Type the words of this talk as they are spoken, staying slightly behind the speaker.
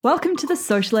Welcome to the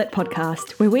Socialette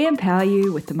podcast, where we empower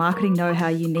you with the marketing know-how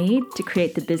you need to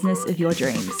create the business of your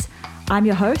dreams. I'm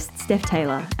your host, Steph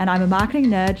Taylor, and I'm a marketing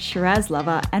nerd, Shiraz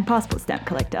lover, and passport stamp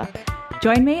collector.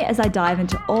 Join me as I dive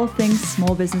into all things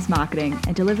small business marketing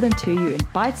and deliver them to you in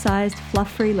bite-sized,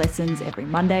 fluff-free lessons every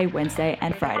Monday, Wednesday,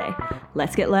 and Friday.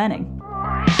 Let's get learning.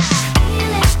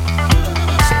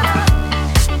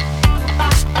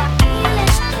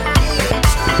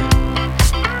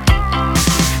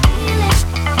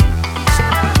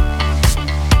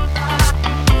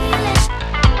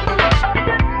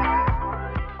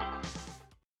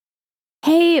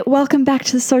 Hey, welcome back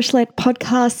to the Socialette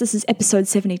podcast. This is episode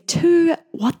 72.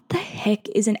 What the heck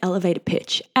is an elevator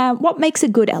pitch? What makes a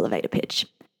good elevator pitch?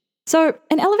 So,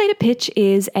 an elevator pitch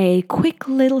is a quick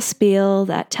little spiel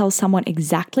that tells someone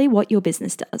exactly what your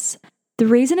business does. The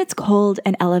reason it's called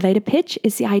an elevator pitch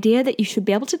is the idea that you should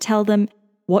be able to tell them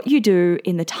what you do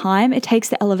in the time it takes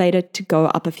the elevator to go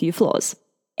up a few floors.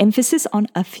 Emphasis on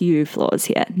a few floors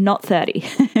here, not 30.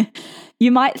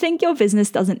 You might think your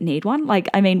business doesn't need one.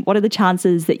 What are the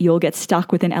chances that you'll get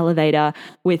stuck with an elevator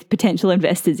with potential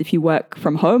investors if you work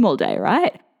from home all day,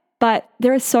 right? But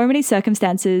there are so many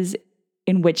circumstances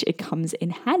in which it comes in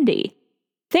handy.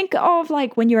 Think of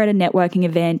when you're at a networking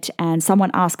event and someone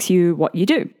asks you what you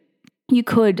do. You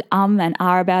could and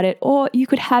ah about it, or you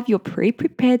could have your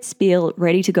pre-prepared spiel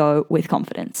ready to go with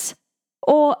confidence.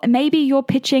 Or maybe you're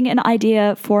pitching an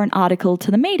idea for an article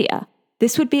to the media.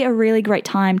 This would be a really great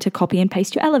time to copy and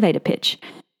paste your elevator pitch.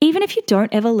 Even if you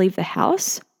don't ever leave the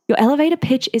house, your elevator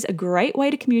pitch is a great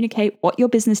way to communicate what your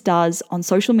business does on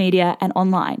social media and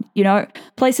online.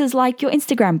 Places like your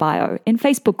Instagram bio, in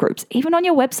Facebook groups, even on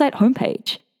your website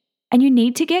homepage. And you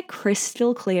need to get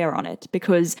crystal clear on it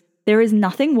because there is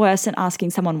nothing worse than asking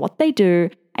someone what they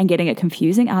do and getting a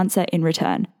confusing answer in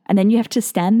return. And then you have to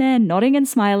stand there nodding and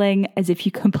smiling as if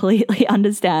you completely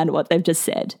understand what they've just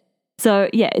said. So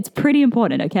yeah, it's pretty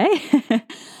important, okay?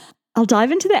 I'll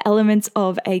dive into the elements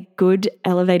of a good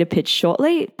elevator pitch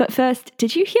shortly, but first,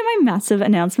 did you hear my massive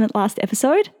announcement last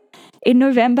episode? In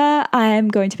November, I am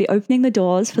going to be opening the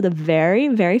doors for the very,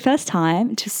 very first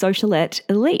time to Socialette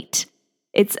Elite.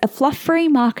 It's a fluff-free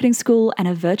marketing school and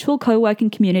a virtual co-working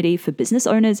community for business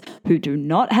owners who do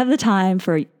not have the time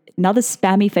for another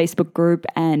spammy Facebook group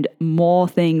and more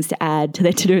things to add to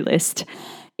their to-do list.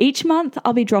 Each month,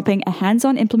 I'll be dropping a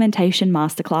hands-on implementation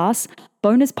masterclass,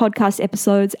 bonus podcast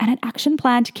episodes, and an action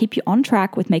plan to keep you on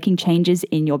track with making changes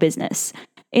in your business.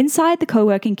 Inside the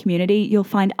co-working community, you'll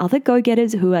find other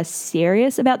go-getters who are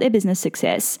serious about their business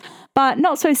success, but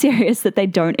not so serious that they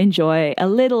don't enjoy a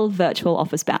little virtual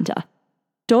office banter.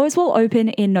 Doors will open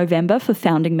in November for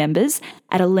founding members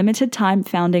at a limited time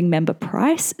founding member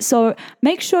price, so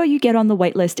make sure you get on the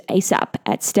waitlist ASAP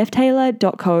at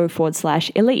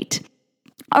stephtaylor.co/elite.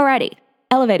 Alrighty,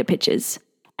 elevator pitches,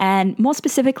 and more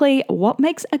specifically, what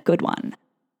makes a good one?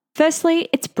 Firstly,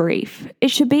 it's brief. It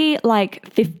should be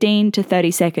 15 to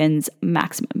 30 seconds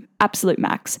maximum, absolute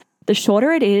max. The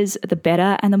shorter it is, the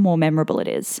better and the more memorable it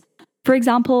is. For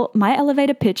example, my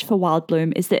elevator pitch for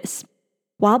Wildbloom is this.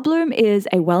 Wildbloom is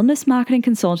a wellness marketing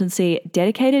consultancy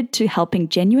dedicated to helping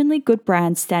genuinely good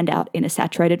brands stand out in a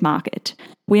saturated market.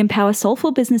 We empower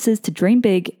soulful businesses to dream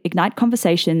big, ignite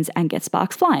conversations, and get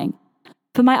sparks flying.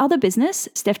 For my other business,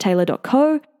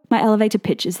 stephtaylor.co, my elevator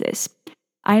pitch is this.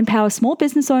 I empower small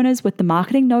business owners with the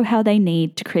marketing know-how they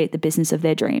need to create the business of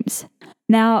their dreams.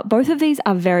 Now, both of these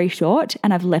are very short,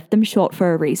 and I've left them short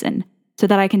for a reason, so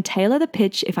that I can tailor the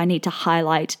pitch if I need to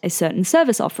highlight a certain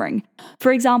service offering.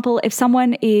 For example, if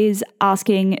someone is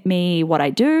asking me what I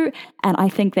do, and I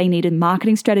think they need a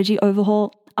marketing strategy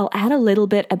overhaul, I'll add a little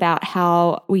bit about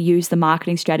how we use the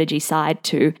marketing strategy side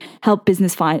to help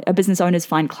business owners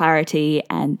find clarity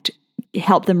and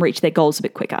help them reach their goals a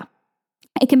bit quicker.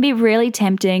 It can be really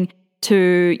tempting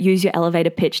to use your elevator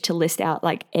pitch to list out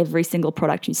every single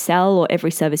product you sell or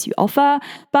every service you offer,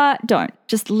 but don't.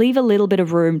 Just leave a little bit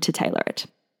of room to tailor it.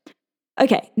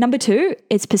 Okay, number 2,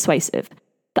 it's persuasive.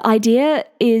 The idea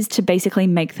is to basically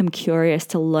make them curious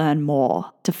to learn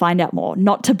more, to find out more,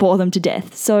 not to bore them to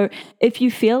death. So if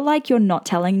you feel like you're not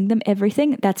telling them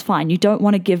everything, that's fine. You don't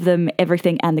want to give them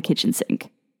everything and the kitchen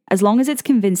sink. As long as it's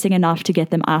convincing enough to get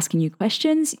them asking you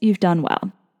questions, you've done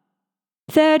well.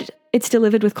 Third, it's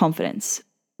delivered with confidence.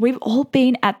 We've all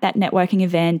been at that networking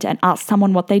event and asked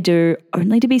someone what they do,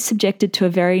 only to be subjected to a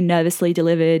very nervously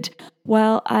delivered,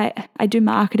 well, I do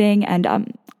marketing and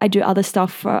I do other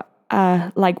stuff for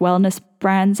wellness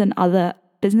brands and other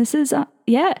businesses. The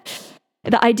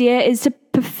idea is to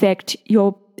perfect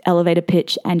your elevator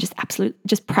pitch and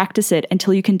just practice it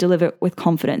until you can deliver it with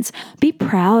confidence. Be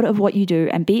proud of what you do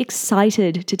and be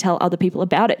excited to tell other people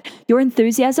about it. Your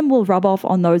enthusiasm will rub off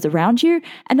on those around you,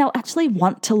 and they'll actually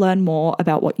want to learn more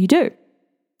about what you do.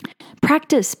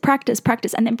 Practice,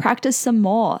 and then practice some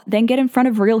more. Then get in front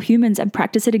of real humans and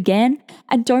practice it again.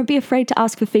 And don't be afraid to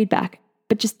ask for feedback,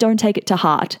 but just don't take it to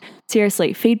heart.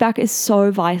 Seriously, feedback is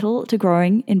so vital to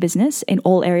growing in business, in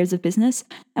all areas of business,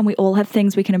 and we all have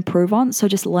things we can improve on, so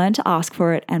just learn to ask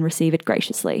for it and receive it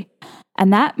graciously.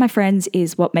 And that, my friends,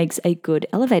 is what makes a good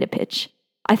elevator pitch.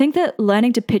 I think that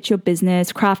learning to pitch your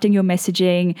business, crafting your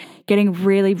messaging, getting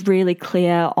really, really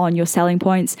clear on your selling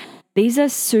points, these are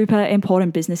super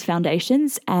important business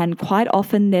foundations, and quite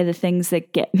often they're the things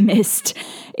that get missed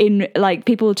in, like,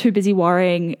 people are too busy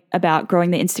worrying about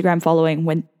growing their Instagram following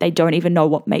when they don't even know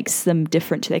what makes them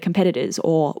different to their competitors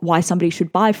or why somebody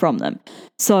should buy from them.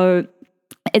 So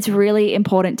it's really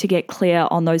important to get clear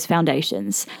on those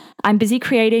foundations. I'm busy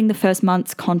creating the first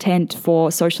month's content for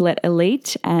Socialette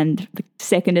Elite and the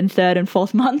second and third and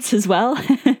fourth months as well.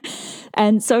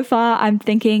 And so far, I'm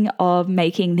thinking of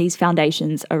making these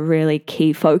foundations a really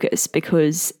key focus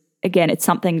because, again, it's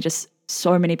something just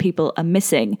so many people are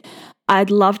missing.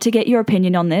 I'd love to get your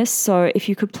opinion on this. So if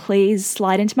you could please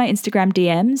slide into my Instagram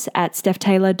DMs at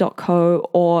stephtaylor.co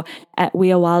or at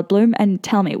wearewildbloom and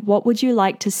tell me, what would you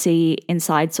like to see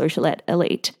inside Socialette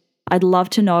Elite? I'd love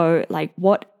to know, like,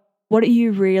 what are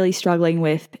you really struggling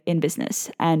with in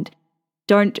business? And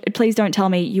please don't tell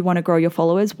me you want to grow your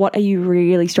followers. What are you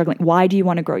really struggling? Why do you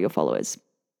want to grow your followers?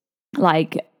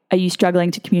 Like, are you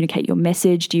struggling to communicate your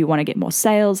message? Do you want to get more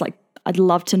sales? Like, I'd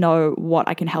love to know what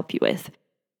I can help you with.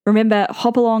 Remember,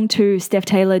 hop along to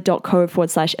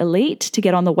stephtaylor.co/elite to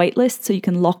get on the waitlist so you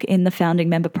can lock in the founding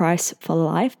member price for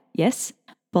life. Yes,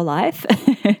 for life.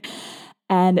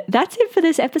 And that's it for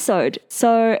this episode.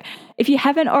 So if you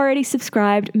haven't already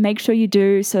subscribed, make sure you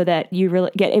do so that you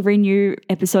get every new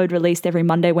episode released every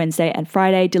Monday, Wednesday, and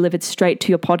Friday delivered straight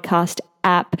to your podcast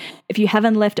app. If you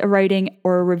haven't left a rating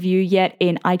or a review yet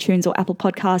in iTunes or Apple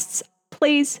Podcasts,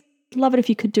 please, love it if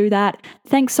you could do that.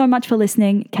 Thanks so much for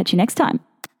listening. Catch you next time.